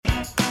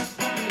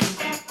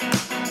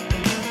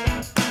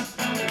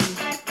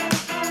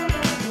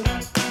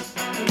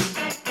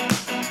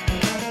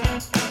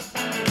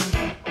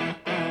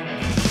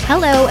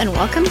Hello and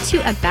welcome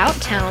to About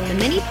Town, the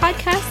mini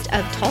podcast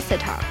of Tulsa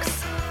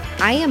Talks.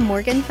 I am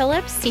Morgan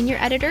Phillips, senior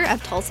editor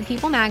of Tulsa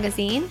People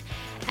magazine,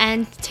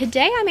 and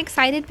today I'm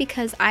excited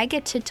because I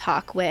get to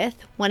talk with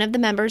one of the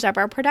members of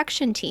our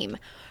production team.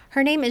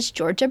 Her name is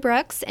Georgia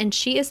Brooks, and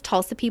she is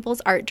Tulsa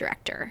People's art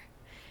director.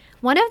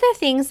 One of the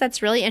things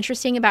that's really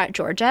interesting about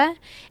Georgia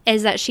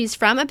is that she's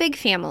from a big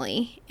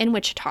family in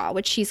Wichita,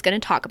 which she's going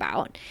to talk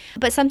about.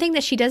 But something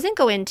that she doesn't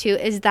go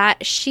into is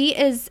that she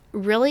is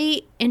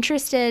really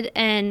interested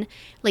in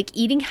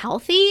eating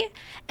healthy,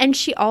 and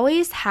she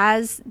always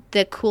has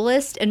the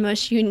coolest and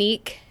most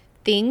unique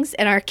things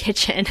in our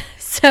kitchen.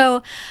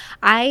 So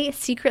I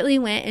secretly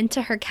went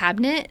into her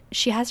cabinet.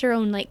 She has her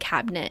own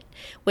cabinet,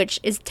 which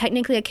is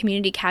technically a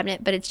community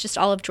cabinet, but it's just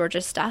all of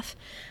Georgia's stuff.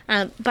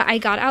 But I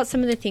got out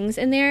some of the things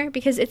in there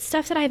because it's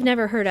stuff that I've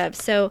never heard of.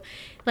 So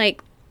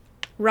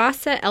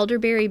Rasa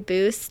Elderberry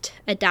Boost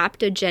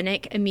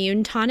Adaptogenic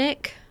Immune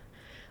Tonic,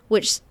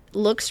 which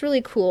looks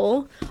really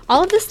cool.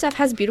 All of this stuff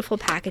has beautiful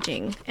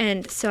packaging,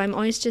 and so I'm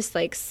always just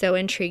so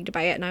intrigued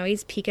by it, and I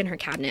always peek in her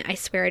cabinet. I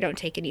swear I don't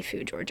take any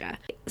food, Georgia.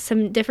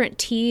 Some different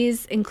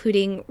teas,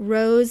 including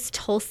rose,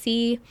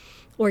 tulsi,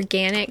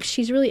 organic.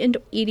 She's really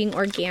into eating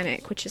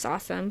organic, which is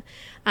awesome.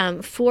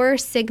 4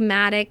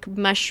 Sigmatic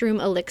mushroom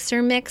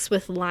elixir mix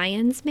with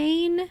lion's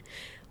mane.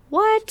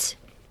 What?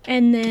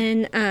 And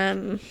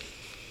then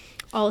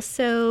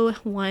also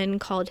one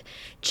called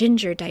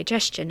ginger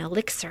digestion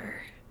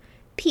elixir.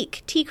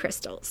 Peak tea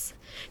crystals.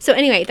 So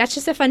anyway, that's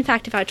just a fun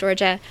fact about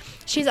Georgia.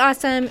 She's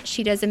awesome.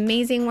 She does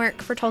amazing work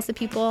for Tulsa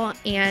People,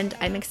 and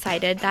I'm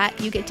excited that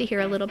you get to hear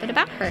a little bit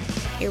about her.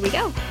 Here we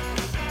go.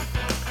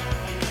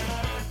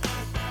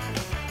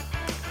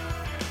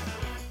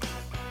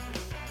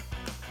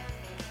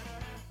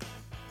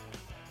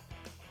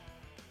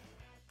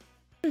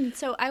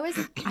 So I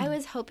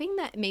was hoping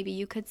that maybe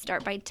you could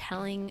start by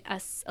telling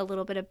us a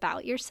little bit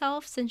about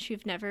yourself, since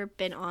you've never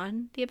been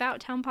on the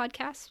About Town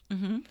podcast.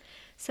 Mm-hmm.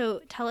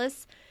 So tell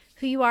us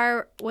who you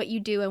are, what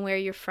you do, and where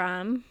you're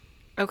from.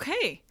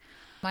 Okay.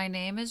 My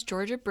name is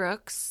Georgia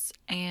Brooks,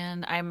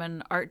 and I'm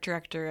an art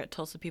director at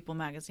Tulsa People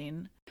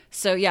magazine.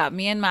 So yeah,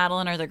 me and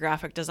Madeline are the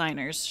graphic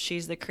designers.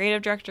 She's the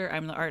creative director.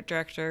 I'm the art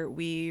director.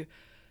 We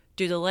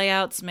do the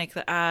layouts, make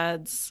the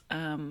ads,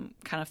 kind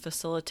of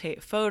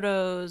facilitate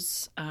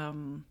photos.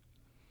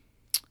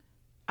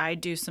 I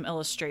do some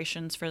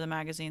illustrations for the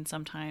magazine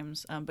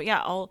sometimes. But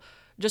yeah, all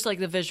just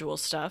the visual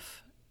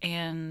stuff.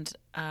 And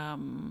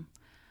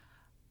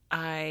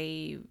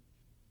I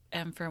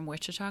am from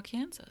Wichita,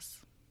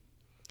 Kansas.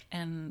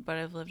 But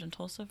I've lived in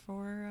Tulsa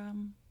for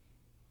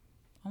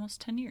almost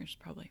 10 years,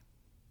 probably.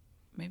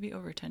 Maybe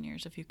over 10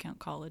 years if you count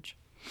college.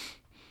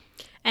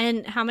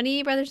 And how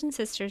many brothers and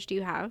sisters do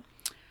you have?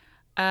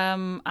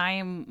 I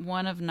am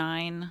one of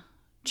 9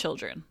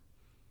 children.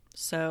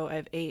 So I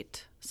have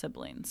 8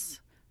 siblings.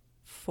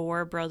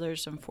 4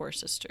 brothers and 4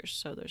 sisters.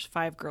 So there's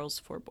 5 girls,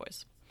 4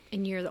 boys.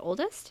 And you're the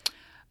oldest?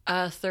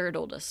 Third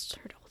oldest.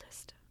 Third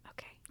oldest.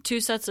 Okay. 2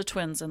 sets of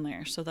twins in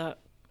there, so that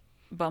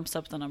bumps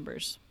up the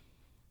numbers.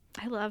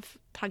 I love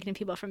talking to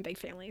people from big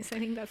families. I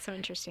think that's so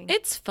interesting.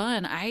 It's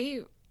fun.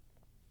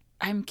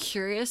 I'm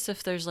curious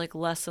if there's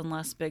less and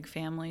less big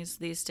families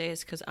these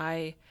days, because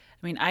I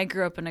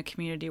grew up in a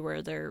community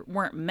where there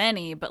weren't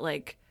many, but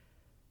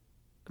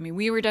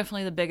we were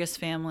definitely the biggest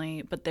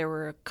family, but there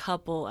were a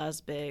couple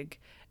as big.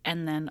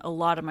 And then a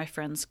lot of my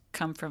friends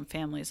come from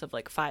families of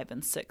 5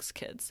 and 6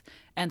 kids.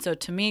 And so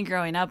to me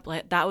growing up,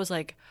 that was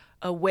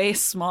a way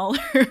smaller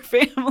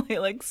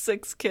family.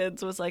 6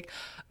 kids was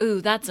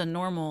ooh, that's a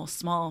normal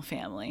small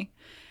family.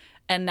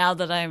 And now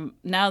that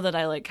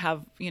I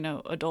have,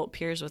 adult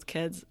peers with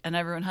kids, and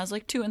everyone has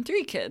 2 and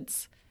 3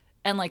 kids.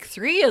 And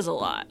 3 is a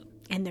lot.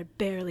 And they're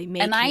barely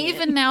making it. And I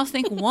even now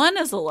think 1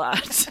 is a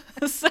lot.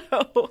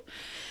 So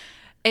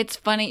it's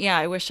funny. Yeah,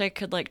 I wish I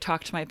could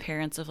talk to my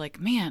parents of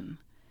man,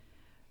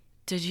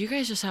 did you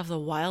guys just have the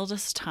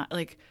wildest time?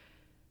 Yeah.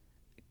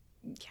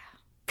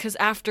 Because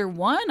after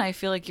 1, I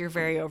feel you're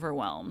very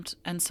overwhelmed.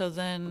 And so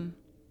then,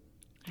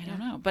 I don't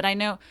know. But I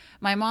know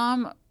my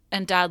mom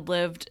and dad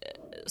lived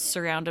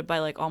surrounded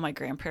by all my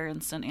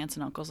grandparents and aunts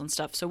and uncles and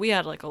stuff. So we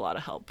had a lot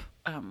of help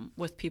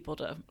with people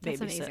to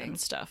babysit and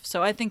stuff.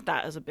 So I think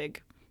that's a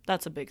big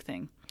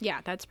thing.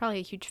 Yeah, that's probably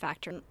a huge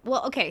factor.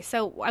 Well, okay,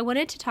 so I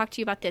wanted to talk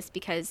to you about this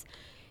because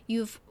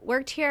you've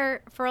worked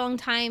here for a long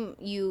time.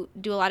 You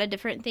do a lot of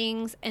different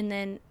things. And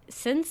then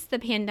since the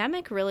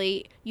pandemic,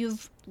 really,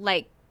 you've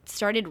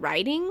started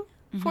writing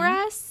for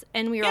us.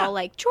 And we were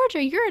all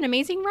Georgia, you're an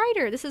amazing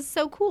writer. This is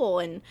so cool.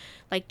 And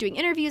doing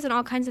interviews and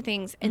all kinds of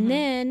things. And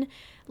then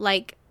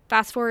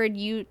fast forward,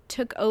 you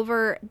took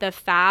over the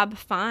Fab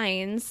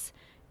Finds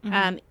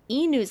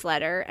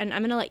e-newsletter. And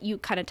I'm going to let you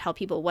kind of tell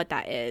people what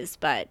that is.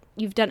 But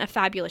you've done a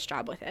fabulous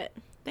job with it.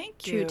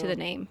 Thank you. True to the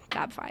name,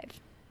 Fab Finds.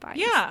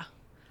 Yeah.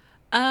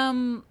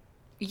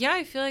 Yeah,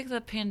 I feel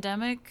the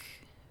pandemic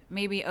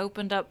maybe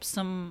opened up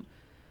some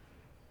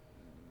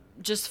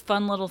just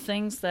fun little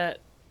things that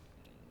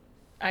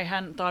I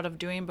hadn't thought of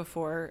doing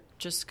before,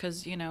 just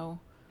because, you know,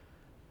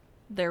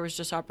 there was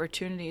just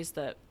opportunities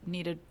that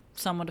needed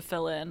someone to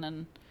fill in.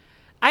 And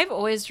I've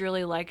always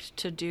really liked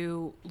to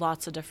do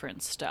lots of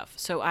different stuff.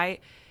 So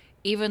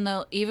even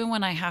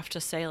when I have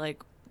to say,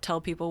 like,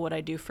 tell people what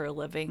I do for a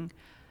living,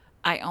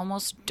 I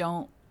almost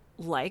don't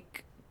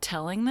like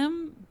telling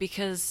them,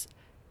 because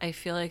I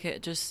feel like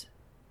it just,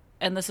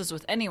 and this is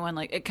with anyone,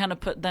 like, it kind of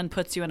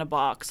puts you in a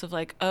box of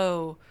like,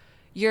 oh,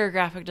 you're a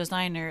graphic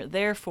designer,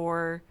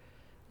 therefore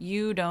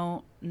you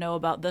don't know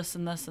about this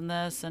and this and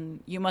this,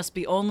 and you must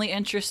be only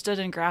interested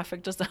in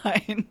graphic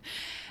design.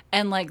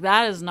 And like,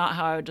 that is not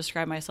how I would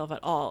describe myself at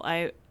all.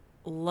 I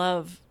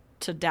love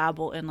to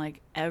dabble in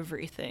like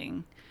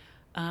everything.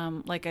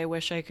 Like, I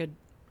wish I could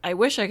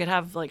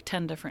have like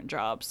 10 different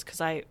jobs,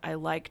 because I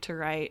like to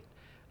write.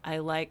 I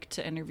like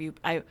to interview.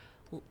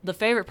 The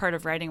favorite part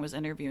of writing was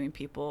interviewing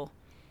people.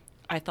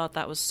 I thought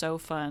that was so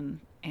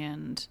fun.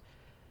 And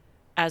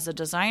as a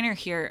designer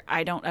here,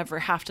 I don't ever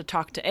have to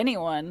talk to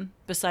anyone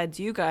besides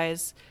you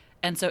guys.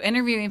 And so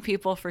interviewing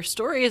people for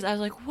stories, I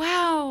was like,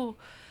 wow,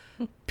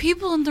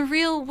 people in the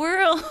real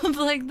world,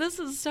 like, this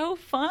is so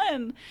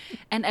fun.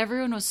 And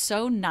everyone was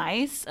so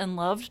nice and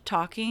loved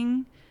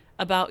talking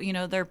about, you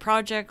know, their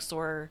projects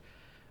or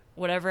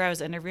whatever I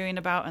was interviewing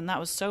about. And that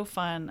was so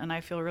fun. And I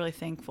feel really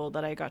thankful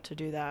that I got to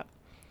do that.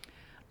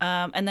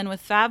 And then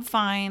with Fab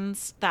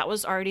Finds, that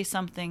was already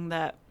something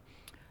that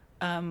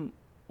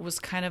was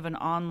kind of an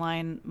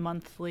online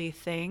monthly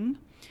thing.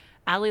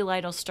 Allie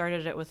Lytle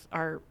started it with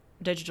our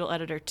digital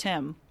editor,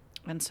 Tim.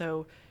 And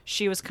so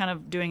she was kind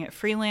of doing it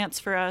freelance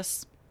for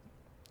us.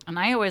 And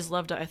I always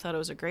loved it. I thought it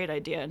was a great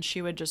idea. And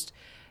she would just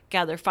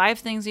gather 5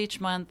 things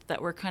each month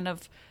that were kind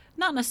of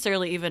not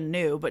necessarily even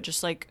new, but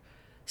just like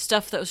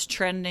stuff that was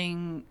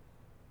trending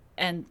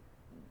and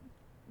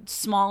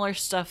smaller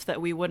stuff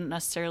that we wouldn't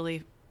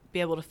necessarily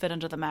be able to fit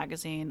into the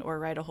magazine or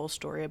write a whole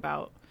story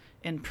about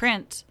in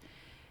print.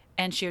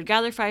 And she would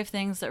gather 5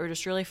 things that were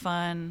just really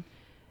fun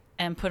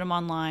and put them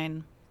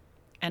online.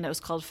 And it was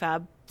called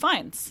Fab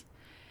Finds.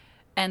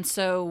 And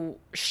so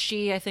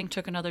she, I think,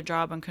 took another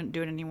job and couldn't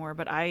do it anymore.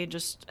 But I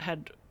just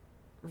had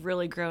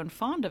really grown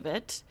fond of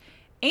it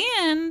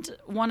and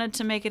wanted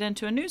to make it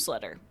into a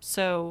newsletter.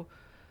 So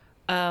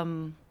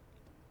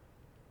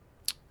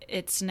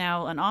it's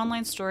now an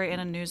online story and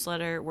a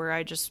newsletter where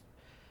I just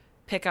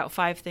pick out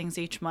 5 things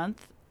each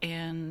month.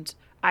 And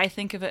I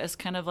think of it as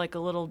kind of like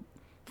 5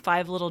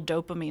 little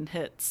dopamine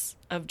hits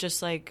of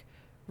just like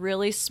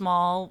really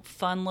small,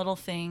 fun little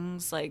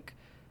things, like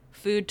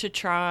food to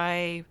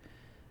try,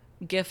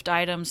 gift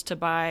items to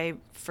buy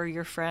for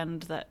your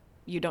friend that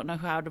you don't know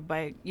how to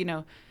buy, you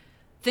know,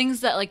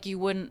 things that like you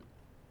wouldn't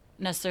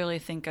necessarily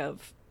think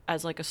of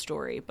as like a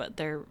story, but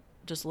they're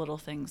just little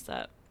things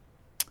that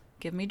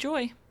give me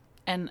joy.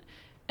 And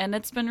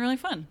it's been really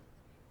fun.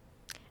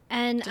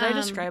 And did I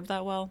describe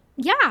that well?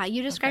 Yeah,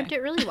 you described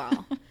it really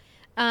well.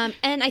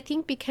 And I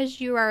think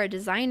because you are a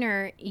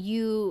designer,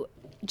 you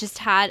just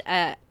had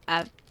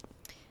an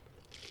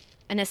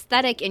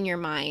aesthetic in your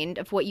mind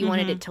of what you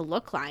wanted it to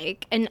look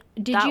like. And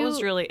that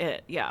was really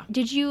it, yeah.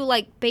 Did you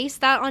like base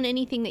that on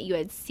anything that you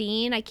had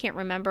seen? I can't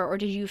remember. Or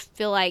did you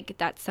feel like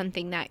that's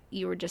something that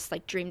you were just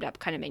like dreamed up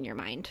kind of in your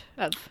mind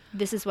of,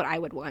 this is what I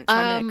would want, so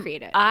I'm going to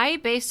create it? I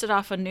based it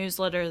off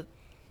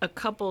a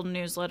couple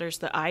newsletters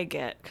that I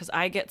get, because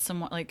I get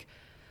somewhat like,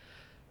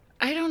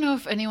 I don't know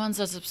if anyone's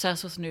as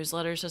obsessed with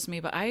newsletters as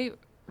me, but I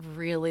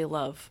really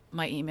love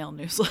my email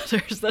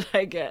newsletters that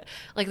I get.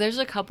 Like, there's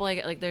a couple I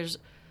get, like there's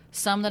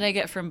some that I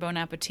get from Bon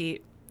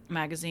Appetit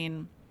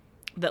magazine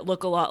that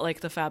look a lot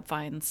like the Fab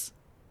Finds.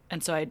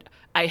 And so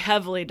I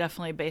heavily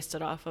definitely based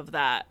it off of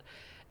that.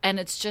 And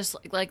it's just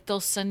like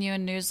they'll send you a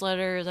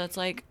newsletter that's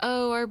like,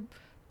 oh, our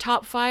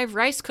top 5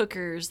 rice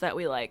cookers that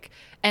we like.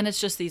 And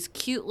it's just these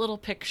cute little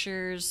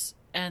pictures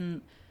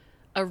and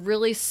a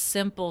really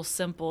simple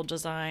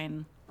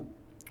design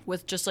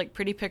with just like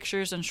pretty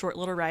pictures and short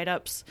little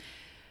write-ups.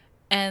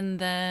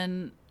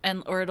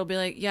 Or it'll be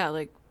like, yeah,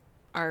 like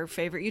our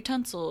favorite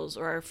utensils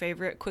or our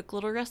favorite quick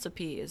little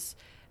recipes.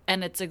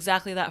 And it's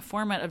exactly that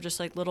format of just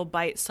like little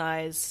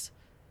bite-sized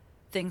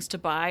things to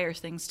buy or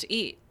things to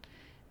eat.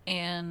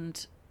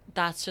 And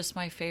that's just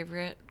my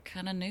favorite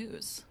kind of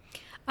news.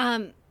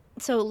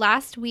 So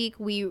last week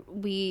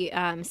we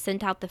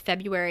sent out the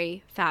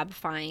February Fab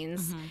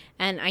Finds,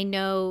 and I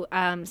know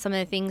some of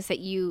the things that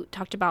you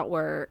talked about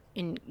were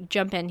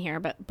jump in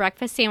here, but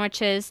breakfast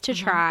sandwiches to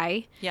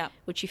try,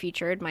 which you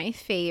featured my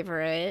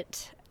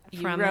favorite.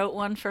 You wrote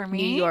one for me.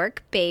 New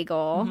York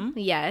Bagel,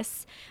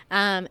 yes,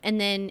 and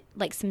then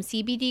like some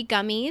CBD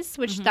gummies,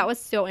 which that was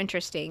so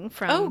interesting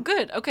from. Oh,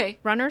 good. Okay,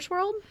 Runner's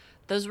World.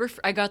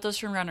 I got those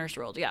from Runner's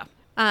World. Yeah.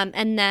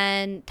 And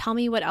then tell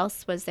me what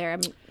else was there.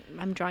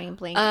 I'm drawing a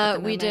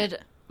blank. We did.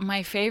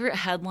 My favorite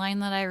headline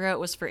that I wrote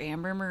was for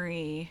Amber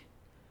Marie.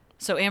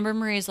 So Amber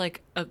Marie is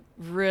like a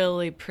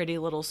really pretty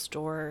little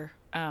store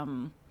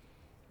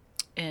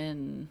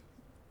in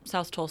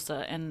South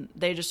Tulsa, and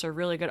they just are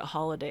really good at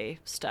holiday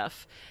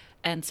stuff.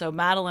 And so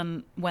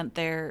Madeline went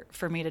there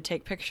for me to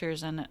take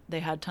pictures, and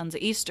they had tons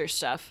of Easter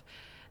stuff.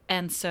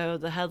 And so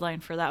the headline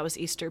for that was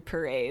Easter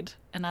Parade.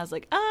 And I was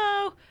like,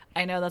 oh,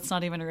 I know that's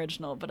not even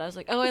original, but I was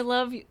like, oh, I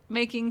love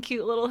making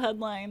cute little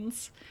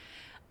headlines.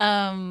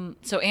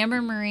 So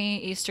Amber Marie,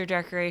 Easter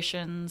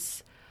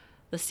decorations,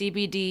 the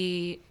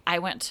CBD. I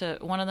went to,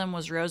 one of them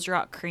was Rose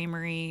Rock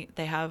Creamery.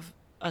 They have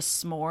a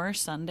s'more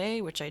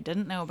Sunday, which I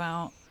didn't know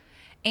about.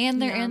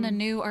 And they're in a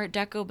new Art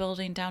Deco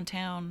building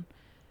downtown.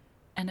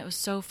 And it was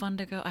so fun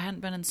to go. I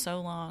hadn't been in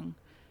so long.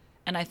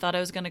 And I thought I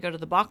was going to go to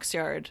the Box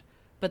Yard,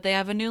 but they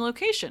have a new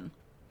location.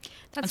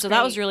 And so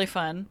that was really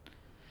fun.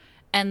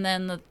 And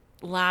then the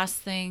last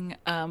thing,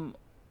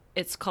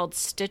 it's called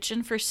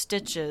Stitchin' for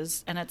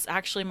Stitches. And it's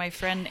actually my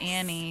friend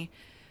Annie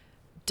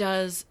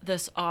does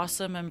this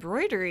awesome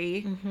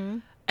embroidery. Mm-hmm.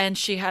 And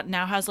she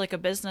now has like a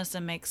business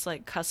and makes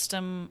like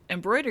custom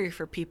embroidery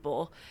for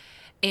people.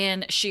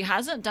 And she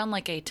hasn't done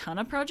like a ton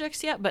of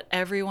projects yet, but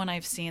everyone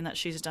I've seen that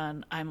she's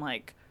done, I'm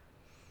like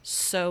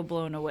so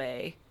blown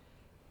away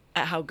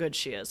at how good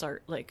she is,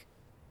 or like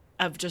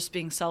of just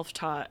being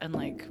self-taught and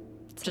like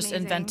it's just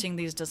amazing. Inventing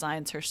these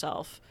designs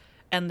herself.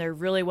 And they're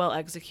really well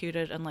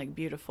executed and like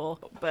beautiful.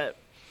 But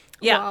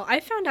yeah. Well,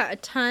 I found out a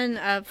ton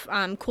of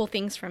cool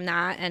things from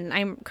that, and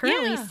I'm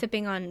currently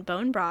sipping on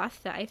bone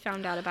broth that I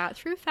found out about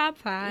through Fab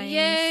Finds.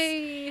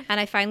 Yay! And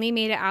I finally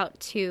made it out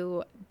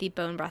to the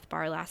bone broth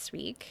bar last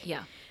week.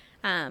 Yeah.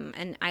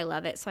 And I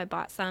love it, so I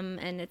bought some,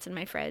 and it's in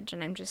my fridge,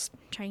 and I'm just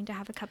trying to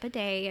have a cup a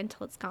day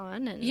until it's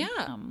gone. And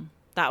yeah.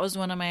 That was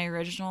one of my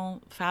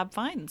original Fab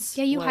Finds.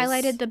 Yeah, you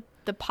highlighted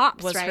the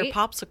pops, was right? Her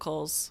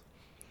popsicles,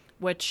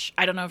 which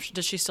I don't know if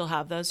does she still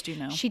have those? Do you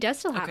know? She does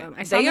still have them.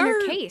 I saw them in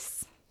her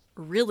case.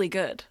 Really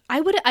good.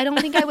 I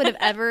don't think I would have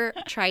ever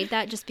tried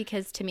that, just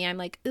because to me I'm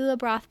like, ooh, a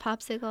broth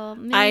popsicle.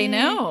 Meh. I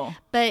know.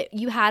 But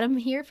you had them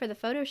here for the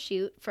photo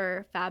shoot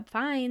for Fab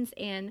Finds,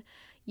 and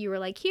you were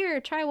like,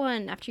 here, try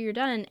one after you're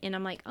done. And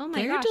I'm like, oh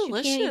my gosh,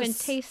 delicious. You can't even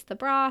taste the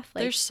broth.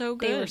 Like, they're so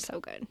good. They were so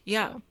good.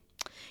 Yeah. So.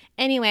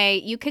 Anyway,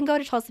 you can go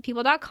to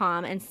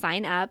TulsaPeople.com and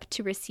sign up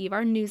to receive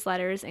our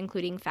newsletters,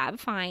 including Fab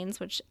Finds,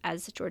 which,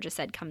 as Georgia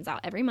said, comes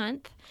out every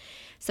month.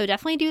 So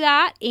definitely do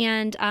that.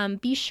 And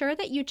be sure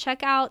that you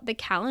check out the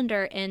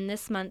calendar in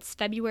this month's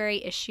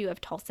February issue of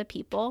Tulsa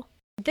People.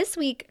 This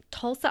week,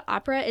 Tulsa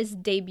Opera is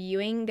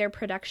debuting their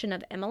production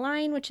of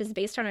Emmeline, which is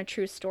based on a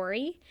true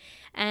story.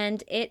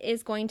 And it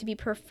is going to be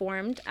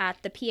performed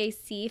at the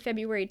PAC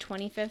February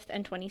 25th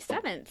and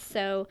 27th.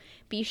 So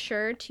be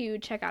sure to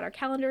check out our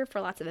calendar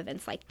for lots of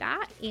events like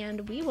that.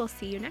 And we will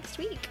see you next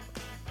week.